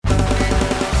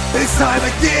It's time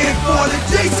again for the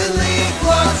Jason Lee and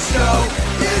Clark Show.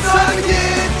 It's time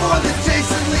again for the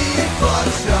Jason Lee and Clark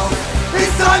Show.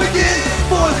 It's time again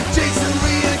for the Jason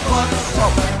Lee and Clark Show.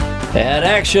 And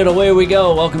action, away we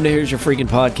go. Welcome to Here's Your Freaking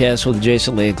Podcast with the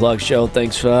Jason Lee and Clark Show.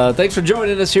 Thanks for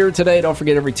joining us here today. Don't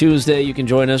forget, every Tuesday you can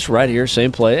join us right here,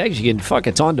 same place. Actually,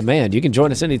 it's on demand. You can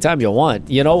join us anytime you want.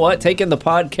 You know what? Take in the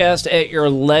podcast at your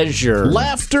leisure.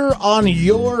 Laughter on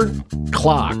your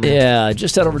clock. Yeah,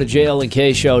 just head over to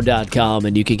jlnkshow.com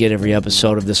and you can get every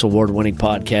episode of this award-winning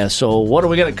podcast. So what are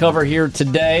we going to cover here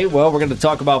today? Well, we're going to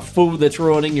talk about food that's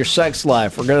ruining your sex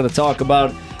life. We're going to talk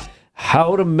about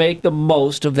how to make the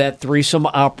most of that threesome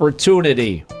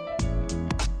opportunity.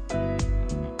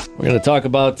 We're going to talk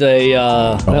about look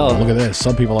at this.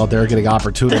 Some people out there are getting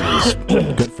opportunities.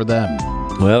 Good for them.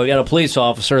 Well, we got a police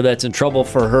officer that's in trouble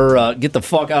for her get the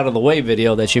fuck out of the way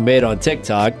video that she made on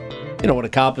TikTok. You know, when a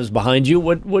cop is behind you,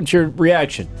 what's your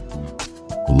reaction?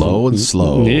 Low and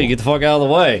slow. Yeah, get the fuck out of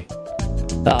the way.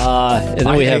 And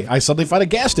then I suddenly find a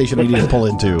gas station we need to pull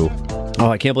into. Oh,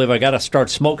 I can't believe I got to start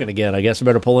smoking again. I guess I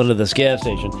better pull into this gas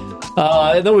station.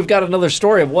 And then we've got another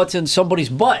story of what's in somebody's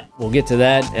butt. We'll get to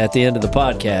that at the end of the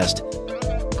podcast.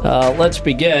 Let's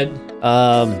begin.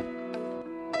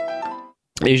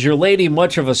 Is your lady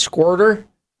much of a squirter?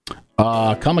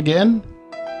 Come again?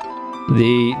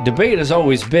 The debate has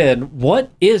always been, what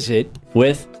is it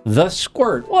with the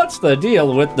squirt? What's the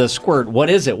deal with the squirt? What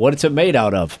is it? What's it made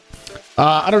out of?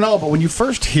 I don't know, but when you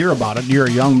first hear about it, you're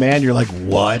a young man, you're like,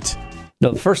 what? No,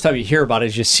 the first time you hear about it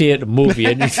is you see it in a movie,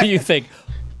 and you think,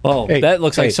 oh, that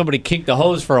looks like somebody kinked the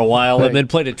hose for a while and then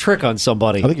played a trick on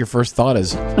somebody. I think your first thought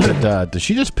is, does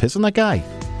she just piss on that guy?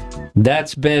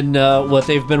 That's been what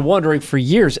they've been wondering for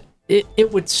years.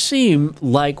 It would seem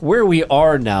like where we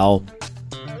are now,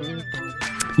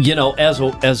 you know, as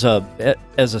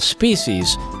a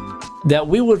species, that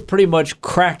we would pretty much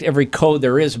cracked every code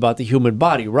there is about the human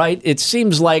body, right? It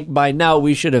seems like by now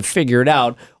we should have figured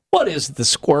out, what is the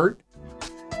squirt?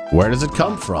 Where does it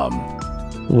come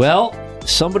from? Well,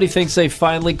 somebody thinks they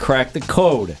finally cracked the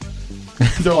code.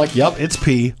 They're like, yep, it's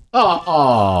pee.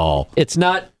 Oh. It's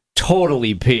not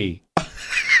totally pee.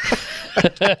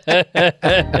 Hey,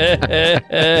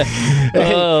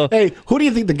 who do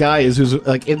you think the guy is who's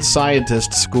like in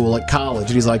scientist school at college?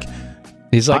 And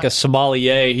he's like a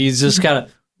sommelier. He's just kind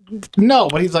of... No,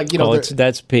 but he's like, you know...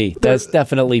 that's pee. That's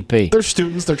definitely pee. They're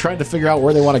students. They're trying to figure out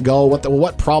where they want to go,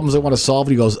 what problems they want to solve.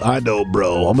 And he goes, I know,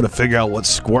 bro. I'm going to figure out what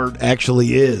squirt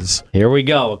actually is. Here we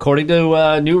go. According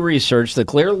to new research, the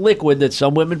clear liquid that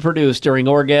some women produce during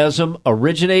orgasm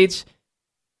originates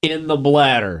in the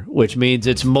bladder, which means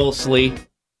it's mostly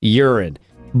urine.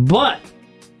 But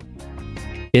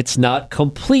it's not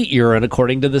complete urine,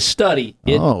 according to the study.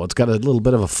 It's got a little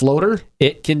bit of a floater?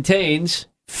 It contains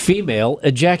female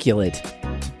ejaculate.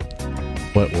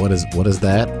 What is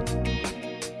that?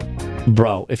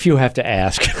 Bro, if you have to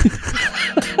ask.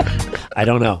 I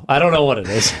don't know what it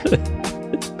is.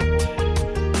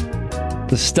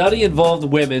 The study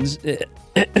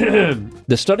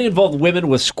involved women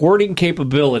with squirting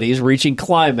capabilities reaching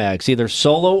climax, either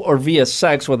solo or via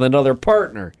sex with another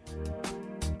partner.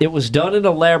 It was done in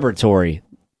a laboratory.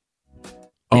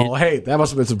 Oh, hey, that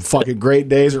must have been some fucking great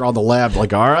days around the lab.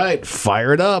 Like, all right,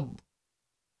 fire it up.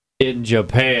 In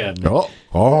Japan.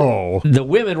 Oh. The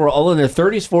women were all in their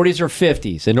 30s, 40s, or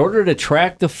 50s. In order to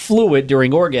track the fluid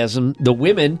during orgasm, the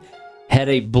women had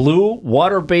a blue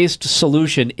water-based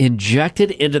solution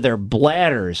injected into their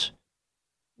bladders.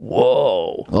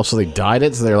 Whoa. Also, they dyed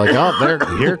it, so they're like,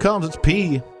 here it comes, it's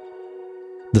pee.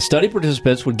 The study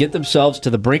participants would get themselves to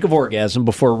the brink of orgasm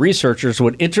before researchers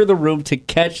would enter the room to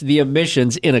catch the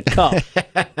emissions in a cup.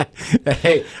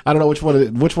 Hey, I don't know which one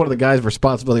of the guys'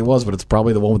 responsibility it was, but it's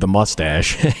probably the one with the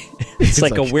mustache. It's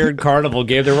like a weird carnival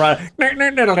game. They're running.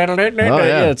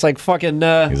 Yeah, it's like fucking...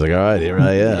 He's like, all right, here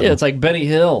I am. Yeah, it's like Benny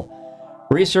Hill.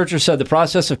 Researchers said the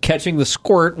process of catching the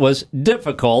squirt was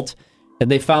difficult, and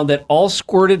they found that all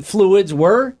squirted fluids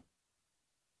were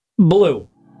blue.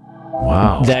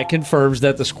 Wow. That confirms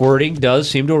that the squirting does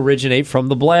seem to originate from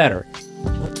the bladder.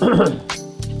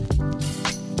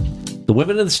 The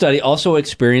women in the study also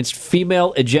experienced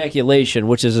female ejaculation,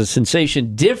 which is a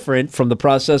sensation different from the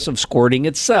process of squirting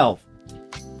itself.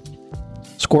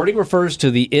 Squirting refers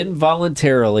to the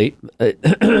involuntary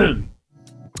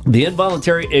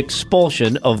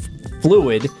expulsion of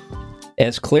fluid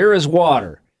as clear as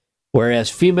water, whereas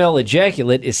female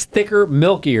ejaculate is thicker,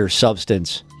 milkier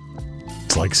substance.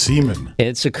 It's like semen.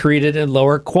 And secreted in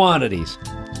lower quantities.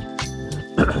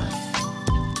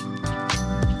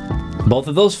 Both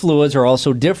of those fluids are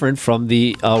also different from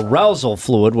the arousal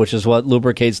fluid, which is what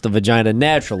lubricates the vagina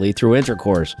naturally through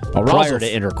intercourse, prior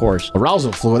to intercourse.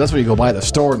 Arousal fluid, that's what you go buy at the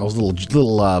store in those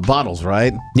little bottles,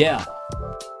 right? Yeah.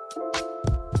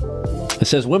 It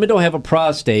says women don't have a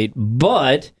prostate,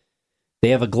 but they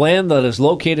have a gland that is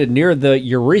located near the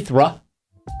urethra.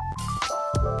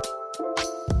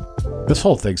 This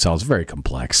whole thing sounds very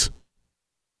complex.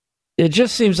 It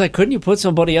just seems like, couldn't you put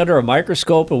somebody under a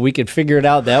microscope and we could figure it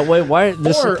out that way? Why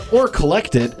this? Or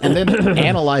collect it and then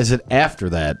analyze it after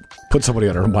that. Put somebody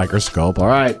under a microscope. All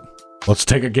right, let's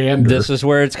take a gander. This is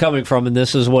where it's coming from, and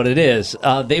this is what it is.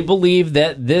 They believe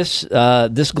that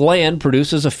this gland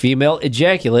produces a female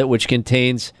ejaculate, which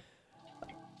contains,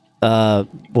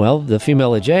 the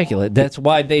female ejaculate. That's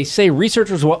why they say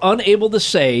researchers were unable to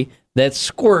say that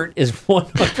squirt is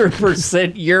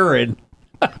 100% urine.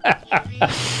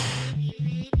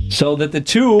 So that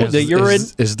the urine...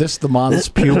 Is this the mons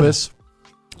pubis?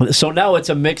 So now it's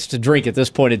a mixed drink at this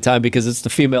point in time because it's the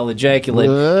female ejaculate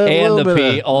and the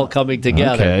pee all coming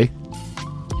together. Okay.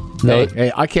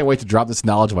 Hey, I can't wait to drop this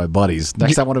knowledge to my buddies.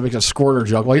 Next time I want to make a squirter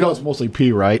joke. Well, it's mostly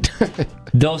pee, right?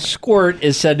 Though squirt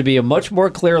is said to be a much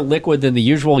more clear liquid than the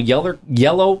usual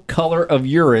yellow color of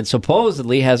urine,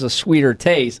 supposedly has a sweeter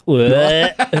taste.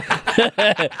 Hey,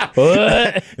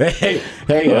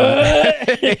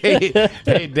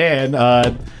 Dan.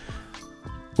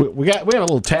 We have a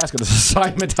little task on this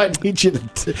assignment. I need you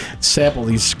to sample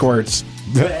these squirts.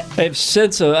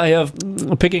 I have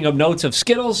picking up notes of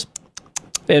Skittles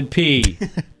and pee.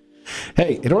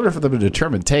 Hey, in order for them to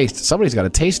determine taste, somebody's got to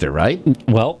taste it, right?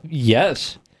 Well,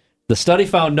 yes. The study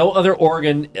found no other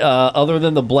organ other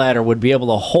than the bladder would be able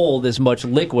to hold as much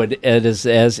liquid as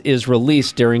is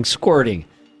released during squirting.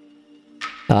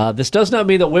 This does not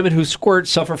mean that women who squirt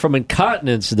suffer from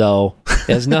incontinence, though,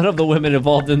 as none of the women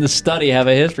involved in the study have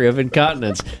a history of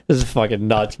incontinence. This is fucking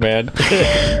nuts, man.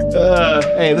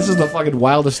 Hey, this is the fucking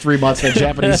wildest 3 months a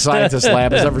Japanese scientist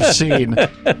lab has ever seen.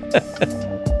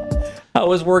 How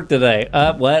was work today?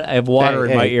 What? I have water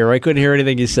in my ear. I couldn't hear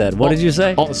anything you said. What did you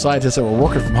say? All the scientists that were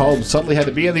working from home suddenly had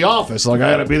to be in the office. Like,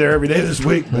 I got to be there every day this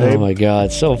week, babe. Oh, my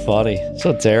God. So funny.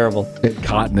 So terrible.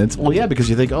 Incontinence. Well, yeah, because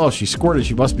you think, oh, she squirted.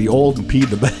 She must be old and peed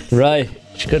the bed. Right.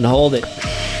 She couldn't hold it.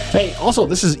 Hey, also,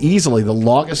 this is easily the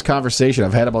longest conversation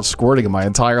I've had about squirting in my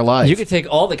entire life. You could take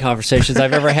all the conversations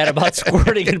I've ever had about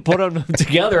squirting and put them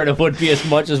together, and it wouldn't be as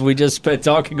much as we just spent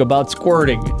talking about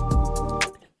squirting.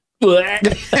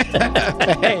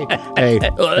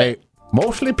 hey,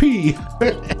 mostly pee.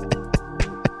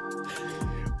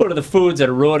 What are the foods that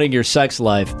are ruining your sex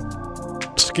life?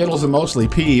 Skittles and mostly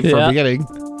pee from beginning.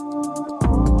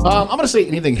 I'm going to say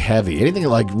anything heavy. Anything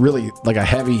like really like a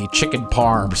heavy chicken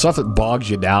parm. Stuff that bogs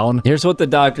you down. Here's what the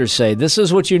doctors say. This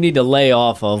is what you need to lay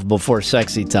off of before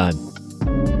sexy time.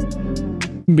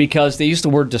 Because they use the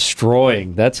word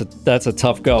destroying. That's a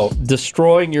tough go.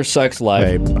 Destroying your sex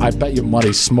life. Hey, I bet you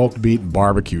money smoked meat and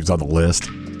barbecue's on the list.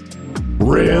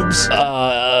 Ribs.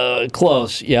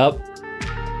 Close. Yep.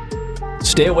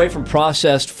 Stay away from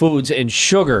processed foods and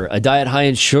sugar. A diet high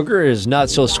in sugar is not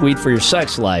so sweet for your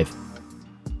sex life.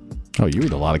 Oh, you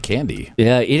eat a lot of candy.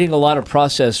 Yeah, eating a lot of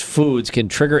processed foods can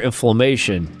trigger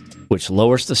inflammation, which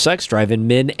lowers the sex drive in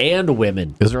men and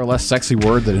women. Is there a less sexy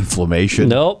word than inflammation?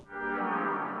 Nope.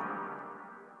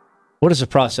 What is a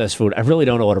processed food? I really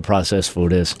don't know what a processed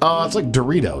food is. It's like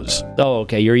Doritos. Oh,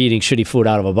 okay. You're eating shitty food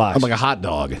out of a box. Like a hot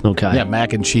dog. Okay. Yeah,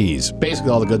 mac and cheese.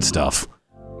 Basically all the good stuff.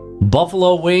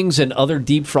 Buffalo wings and other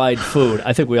deep-fried food.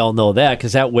 I think we all know that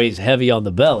because that weighs heavy on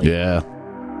the belly. Yeah.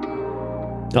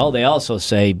 Oh, they also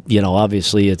say,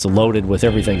 obviously it's loaded with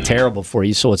everything terrible for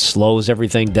you, so it slows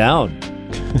everything down.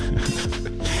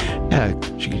 Yeah,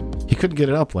 he couldn't get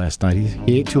it up last night.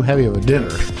 He ate too heavy of a dinner.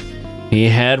 He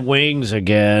had wings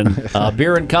again.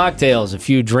 Beer and cocktails. A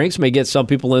few drinks may get some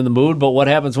people in the mood, but what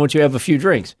happens once you have a few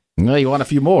drinks? No, you want a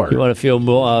few more. You want a few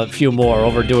more.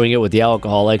 Overdoing it with the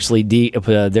alcohol actually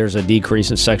there's a decrease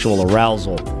in sexual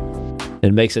arousal.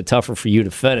 It makes it tougher for you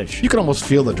to finish. You can almost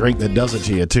feel the drink that does it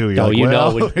to you, too. You're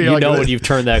when you've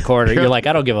turned that corner. You're like,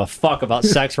 I don't give a fuck about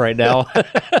sex right now.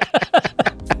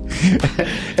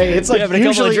 Hey, it's like having a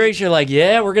couple of drinks, you're like,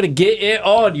 yeah, we're going to get it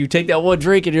on. You take that one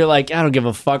drink, and you're like, I don't give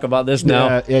a fuck about this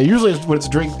now. Yeah, usually when it's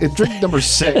drink number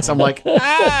 6, I'm like,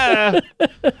 I'm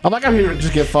here to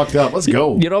just get fucked up. Let's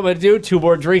go. You know what I'm going to do? 2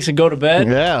 more drinks and go to bed?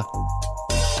 Yeah.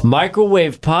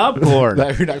 Microwave popcorn.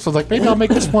 Your next one's like, maybe I'll make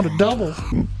this one a double.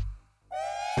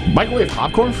 Microwave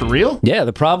popcorn for real? Yeah,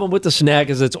 the problem with the snack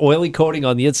is its oily coating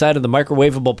on the inside of the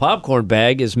microwavable popcorn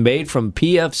bag is made from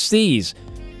PFCs,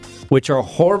 which are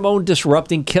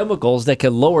hormone-disrupting chemicals that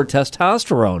can lower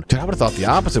testosterone. Dude, I would have thought the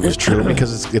opposite was true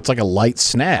because it's like a light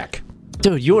snack.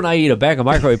 Dude, you and I eat a bag of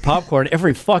microwave popcorn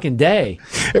every fucking day.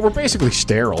 And we're basically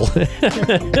sterile.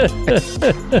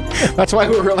 That's why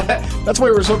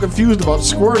we're so confused about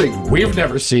squirting. We've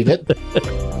never seen it.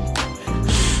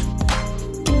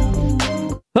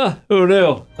 Huh, who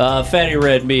knew? Fatty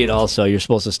red meat also. You're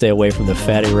supposed to stay away from the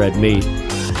fatty red meat.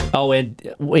 Oh, and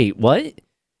wait, what?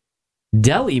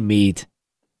 Deli meat.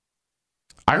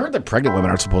 I heard that pregnant women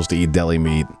aren't supposed to eat deli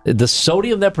meat. The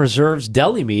sodium that preserves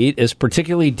deli meat is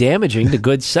particularly damaging to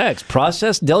good sex.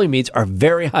 Processed deli meats are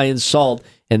very high in salt,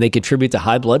 and they contribute to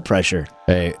high blood pressure.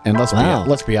 Hey, and let's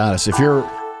be honest. If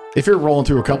you're rolling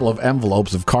through a couple of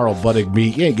envelopes of Carl Buddig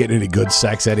meat, you ain't getting any good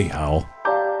sex anyhow.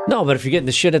 No, but if you're getting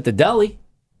the shit at the deli,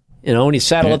 when you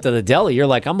saddle up to the deli, you're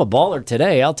like, I'm a baller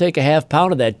today. I'll take a half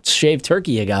pound of that shaved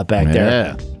turkey you got back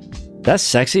there. That's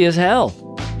sexy as hell.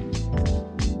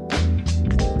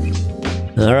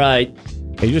 All right.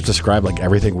 Hey, you just described like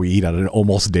everything we eat on an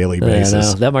almost daily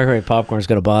basis. That microwave popcorn is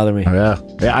going to bother me. Yeah,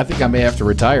 I think I may have to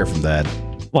retire from that.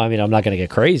 Well, I mean, I'm not going to get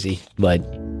crazy, but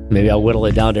maybe I'll whittle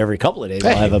it down to every couple of days.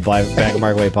 I'll have a bag of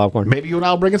microwave popcorn. Maybe you and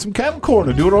I'll bring in some kettle corn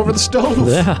and do it over the stove.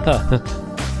 Yeah.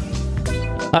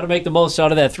 How to make the most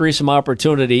out of that threesome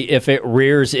opportunity if it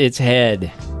rears its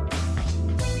head.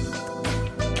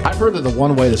 I've heard that the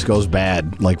one way this goes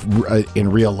bad, like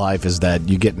in real life, is that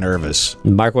you get nervous.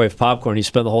 Microwave popcorn, you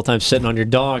spend the whole time sitting on your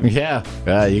dong. Yeah,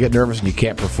 you get nervous and you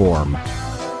can't perform.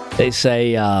 They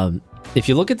say if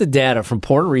you look at the data from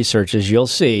porn researches, you'll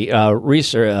see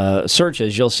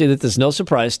searches. You'll see that there's no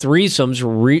surprise threesomes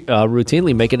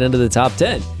routinely make it into the top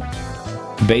 10.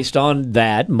 Based on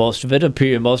that, most of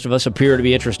us appear to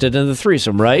be interested in the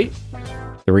threesome, right?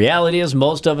 The reality is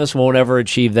most of us won't ever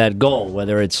achieve that goal,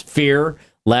 whether it's fear,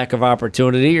 lack of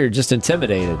opportunity, or just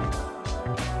intimidated.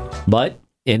 But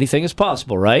anything is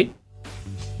possible, right?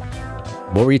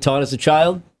 What were you taught as a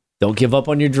child? Don't give up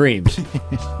on your dreams.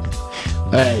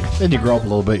 Hey, then you grow up a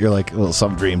little bit, you're like, well,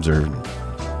 some dreams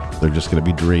they're just going to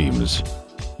be dreams.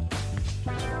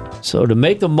 So to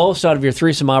make the most out of your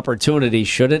threesome opportunity,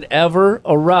 should it ever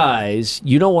arise,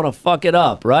 you don't want to fuck it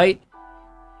up, right?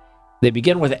 They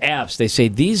begin with apps. They say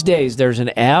these days there's an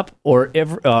app or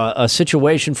a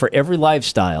situation for every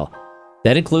lifestyle.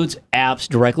 That includes apps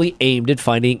directly aimed at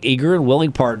finding eager and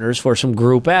willing partners for some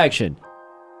group action.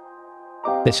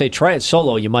 They say try it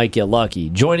solo, you might get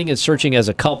lucky. Joining and searching as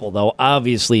a couple, though,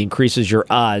 obviously increases your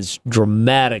odds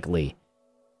dramatically.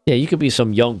 Yeah, you could be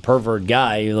some young pervert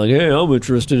guy. You're like, hey, I'm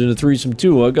interested in a threesome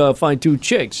too. I gotta find 2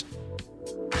 chicks.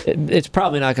 It's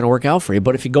probably not going to work out for you.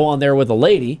 But if you go on there with a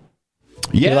lady,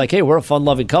 you're like, hey, we're a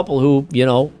fun-loving couple who,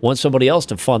 wants somebody else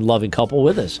to fun-loving couple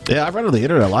with us. Yeah, I've read on the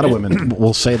internet, a lot of women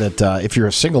will say that if you're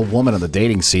a single woman in the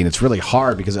dating scene, it's really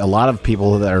hard because a lot of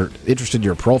people that are interested in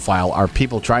your profile are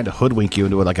people trying to hoodwink you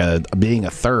into being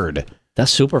a third.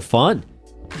 That's super fun.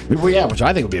 Well, yeah, which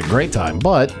I think would be a great time,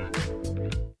 but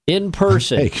in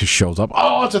person. Hey, he shows up.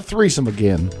 Oh, it's a threesome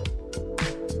again.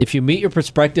 If you meet your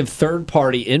prospective third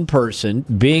party in person,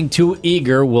 being too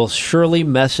eager will surely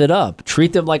mess it up.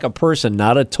 Treat them like a person,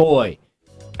 not a toy.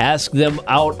 Ask them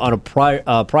out on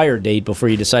a prior date before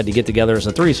you decide to get together as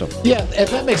a threesome. Yeah, and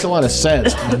that makes a lot of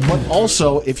sense. But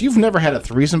also, if you've never had a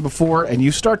threesome before and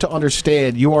you start to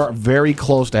understand you are very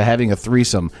close to having a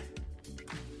threesome,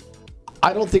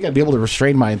 I don't think I'd be able to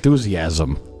restrain my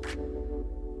enthusiasm.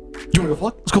 You want to go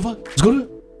fuck? Let's go fuck. Let's go do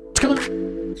it. Let's come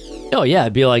on. Oh, yeah.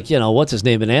 It'd be like, what's his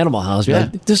name in Animal House? Yeah.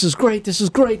 Like, this is great. This is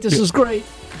great. This is great.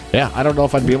 Yeah, I don't know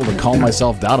if I'd be able to calm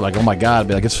myself down. I'm like, oh my God. I'd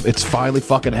be like, it's finally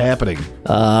fucking happening.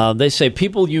 They say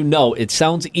people it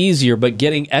sounds easier, but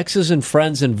getting exes and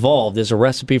friends involved is a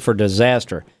recipe for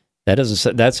disaster.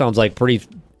 That sounds like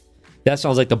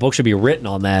the book should be written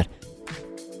on that.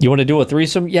 You want to do a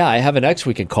threesome? Yeah, I have an ex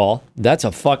we can call. That's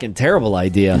a fucking terrible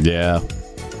idea. Yeah.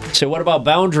 So what about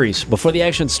boundaries? Before the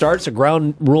action starts, the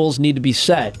ground rules need to be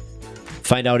set.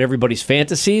 Find out everybody's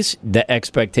fantasies, the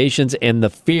expectations, and the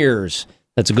fears.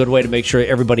 That's a good way to make sure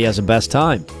everybody has the best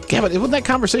time. Yeah, but wouldn't that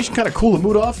conversation kind of cool the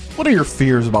mood off? What are your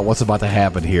fears about what's about to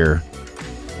happen here?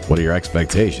 What are your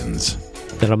expectations?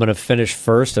 That I'm going to finish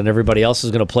first and everybody else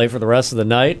is going to play for the rest of the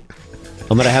night.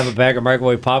 I'm going to have a bag of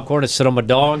microwave popcorn and sit on my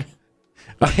dong.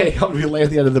 Hey, I'm going to be laying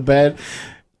at the end of the bed,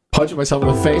 punching myself in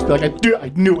the face, be like, I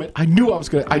knew it. I knew I was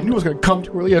going to come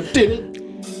too early. I did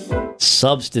it.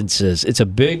 Substances. It's a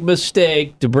big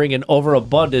mistake to bring an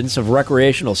overabundance of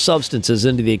recreational substances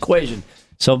into the equation.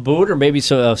 Some booze or maybe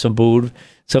some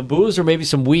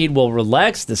weed will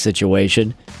relax the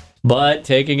situation, but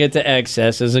taking it to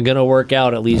excess isn't going to work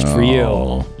out, at least for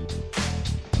you.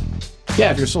 Yeah,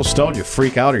 if you're so stoned you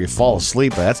freak out or you fall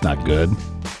asleep, that's not good.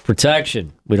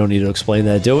 Protection. We don't need to explain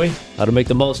that, do we? How to make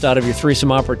the most out of your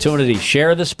threesome opportunity.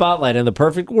 Share the spotlight. In the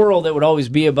perfect world, it would always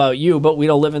be about you, but we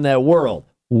don't live in that world.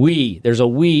 There's a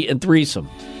we in threesome.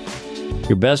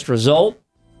 Your best result?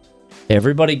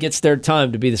 Everybody gets their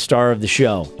time to be the star of the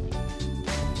show.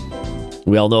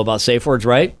 We all know about safe words,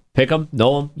 right? Pick them,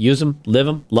 know them, use them, live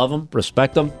them, love them,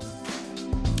 respect them.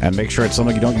 And make sure it's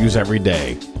something you don't use every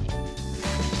day.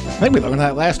 I think we learned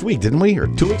that last week, didn't we? Or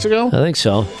 2 weeks ago? I think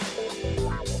so.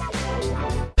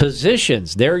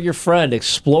 Positions. They're your friend.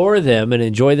 Explore them and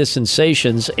enjoy the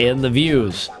sensations and the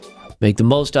views. Make the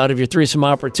most out of your threesome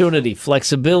opportunity.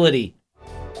 Flexibility.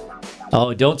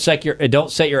 Oh, don't set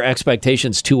your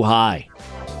expectations too high.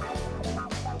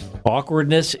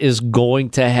 Awkwardness is going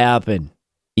to happen.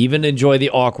 Even enjoy the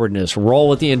awkwardness. Roll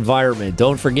with the environment.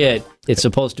 Don't forget, it's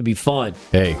supposed to be fun.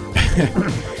 Hey,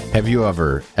 have you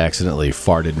ever accidentally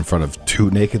farted in front of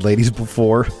 2 naked ladies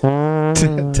before?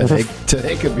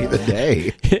 Today could be the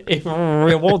day. It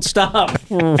won't stop.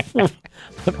 I'm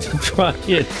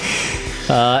trying.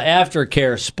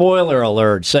 Aftercare, spoiler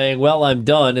alert, saying, well, I'm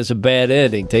done is a bad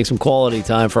ending. Take some quality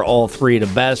time for all three to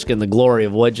bask in the glory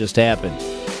of what just happened.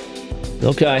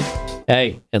 Okay.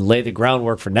 Hey, and lay the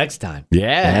groundwork for next time.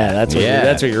 Yeah. That's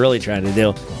what you're really trying to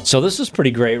do. So this is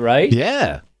pretty great, right?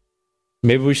 Yeah.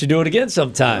 Maybe we should do it again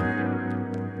sometime.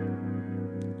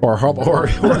 Or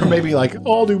maybe like,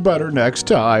 I'll do better next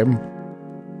time.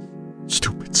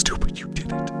 Stupid, you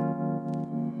did it.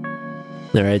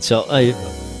 All right, so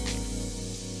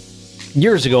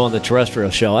years ago on the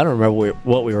terrestrial show, I don't remember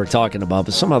what we were talking about,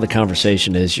 but somehow the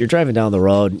conversation is, you're driving down the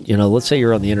road, let's say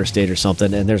you're on the interstate or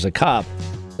something, and there's a cop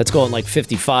that's going like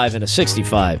 55 and a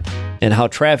 65, and how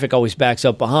traffic always backs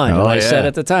up behind. And I said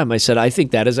at the time, I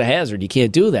think that is a hazard. You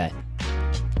can't do that.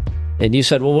 And you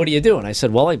said, well, what do you do? And I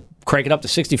said, well, I crank it up to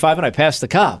 65 and I pass the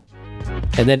cop.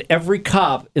 And then every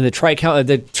cop in the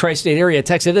tri-state area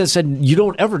texted in and said, you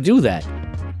don't ever do that.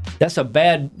 That's a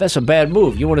bad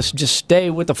move. You want to just stay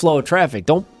with the flow of traffic.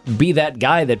 Don't be that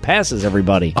guy that passes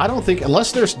everybody. I don't think,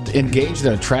 unless they're engaged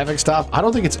in a traffic stop, I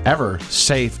don't think it's ever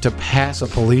safe to pass a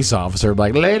police officer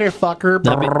like, later, fucker.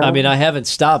 I mean, I haven't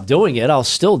stopped doing it. I'll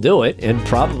still do it, and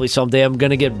probably someday I'm going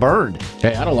to get burned.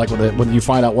 Hey, I don't like when you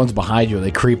find out one's behind you and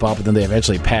they creep up and then they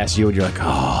eventually pass you and you're like,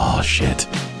 oh, shit.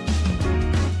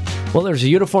 Well, there's a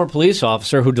uniformed police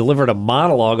officer who delivered a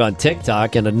monologue on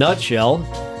TikTok. In a nutshell,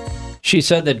 she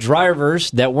said that drivers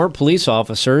that weren't police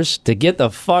officers to get the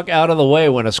fuck out of the way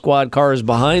when a squad car is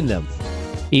behind them,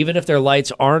 even if their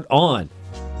lights aren't on.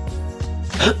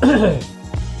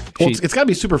 It's got to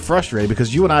be super frustrating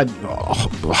because you and I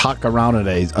hawk around in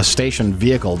a station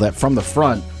vehicle that from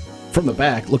the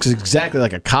back looks exactly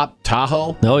like a cop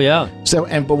Tahoe. Oh, yeah.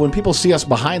 But when people see us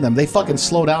behind them, they fucking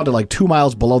slow down to like 2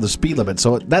 miles below the speed limit.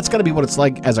 So that's got to be what it's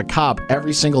like as a cop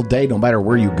every single day, no matter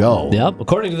where you go. Yep.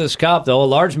 According to this cop, though, a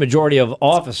large majority of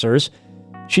officers,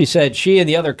 she said she and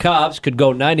the other cops could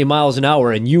go 90 miles an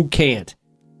hour and you can't.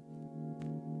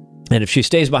 And if she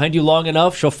stays behind you long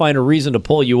enough, she'll find a reason to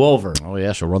pull you over. Oh,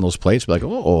 yeah. She'll run those plates. Be like,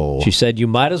 oh. She said, you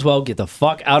might as well get the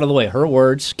fuck out of the way. Her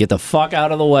words, get the fuck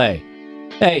out of the way.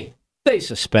 Hey, they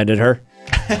suspended her.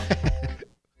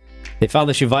 They found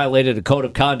that she violated a code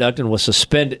of conduct and was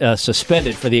suspended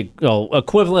for the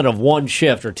equivalent of one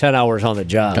shift or 10 hours on the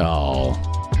job. Oh.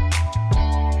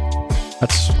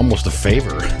 That's almost a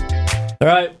favor. All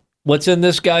right. What's in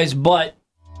this guy's butt?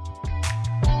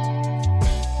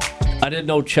 I didn't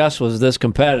know chess was this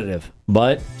competitive,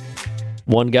 but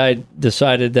one guy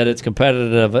decided that it's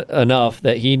competitive enough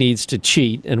that he needs to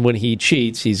cheat, and when he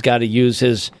cheats, he's got to use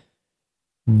his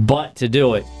butt to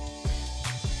do it.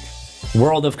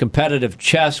 World of competitive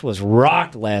chess was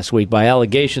rocked last week by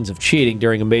allegations of cheating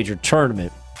during a major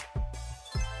tournament.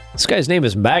 This guy's name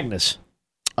is Magnus.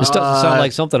 This doesn't sound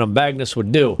like something a Magnus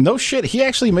would do. No shit. He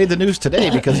actually made the news today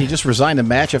because he just resigned a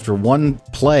match after one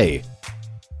play.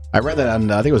 I read that on,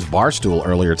 I think it was Barstool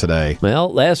earlier today.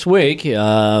 Well, last week, he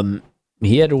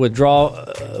had to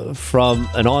withdraw from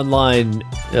an online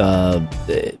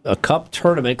a cup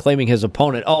tournament, claiming his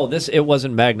opponent. It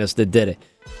wasn't Magnus that did it.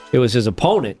 It was his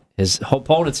opponent. His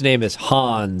opponent's name is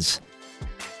Hans.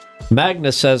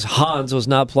 Magnus says Hans was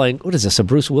not playing. What is this, a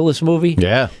Bruce Willis movie?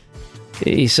 Yeah.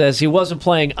 He says he wasn't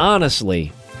playing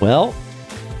honestly. Well,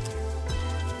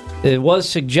 it was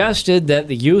suggested that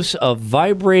the use of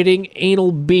vibrating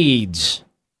anal beads.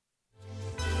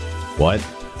 What?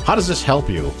 How does this help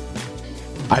you?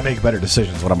 I make better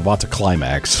decisions when I'm about to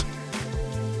climax.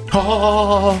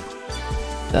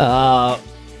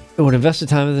 would invest the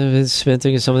time in spent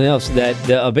thinking of something else.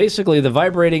 That basically the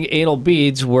vibrating anal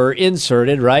beads were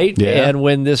inserted, right? Yeah. And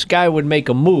when this guy would make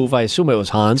a move, I assume it was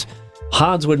Hans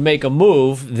would make a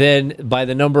move, then by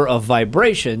the number of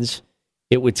vibrations,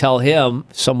 it would tell him,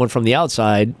 someone from the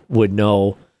outside would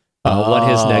know what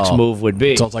his next move would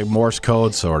be. So it's like Morse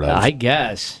code, sort of. I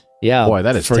guess. Yeah. Boy,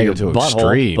 that is for taken your to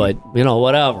butthole, extreme. But,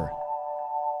 whatever.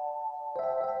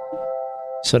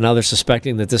 So now they're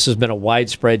suspecting that this has been a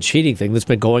widespread cheating thing that's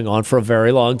been going on for a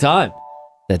very long time.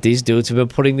 That these dudes have been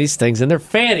putting these things in their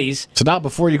fannies. So now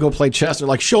before you go play chess, they're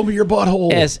like, show me your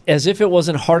butthole. As if it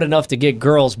wasn't hard enough to get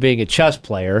girls being a chess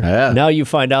player. Yeah. Now you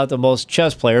find out that most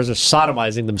chess players are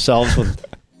sodomizing themselves with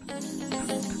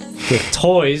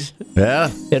toys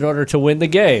in order to win the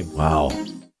game. Wow.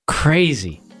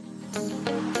 Crazy.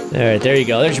 All right, there you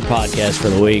go. There's your podcast for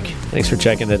the week. Thanks for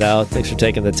checking it out. Thanks for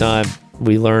taking the time.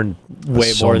 We learn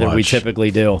way So more than we much. typically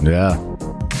do.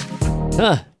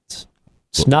 Yeah.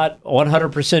 It's not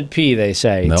 100% P, they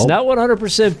say. It's Nope. not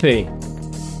 100% P.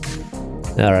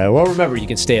 All right. Well, remember, you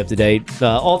can stay up to date.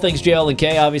 All things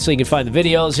JLNK. Obviously, you can find the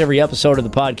videos, every episode of the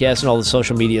podcast, and all the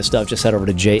social media stuff. Just head over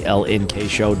to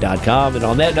jlnkshow.com. And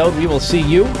on that note, we will see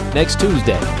you next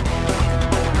Tuesday.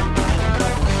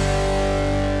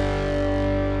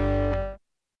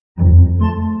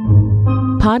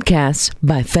 Podcasts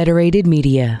by Federated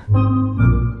Media.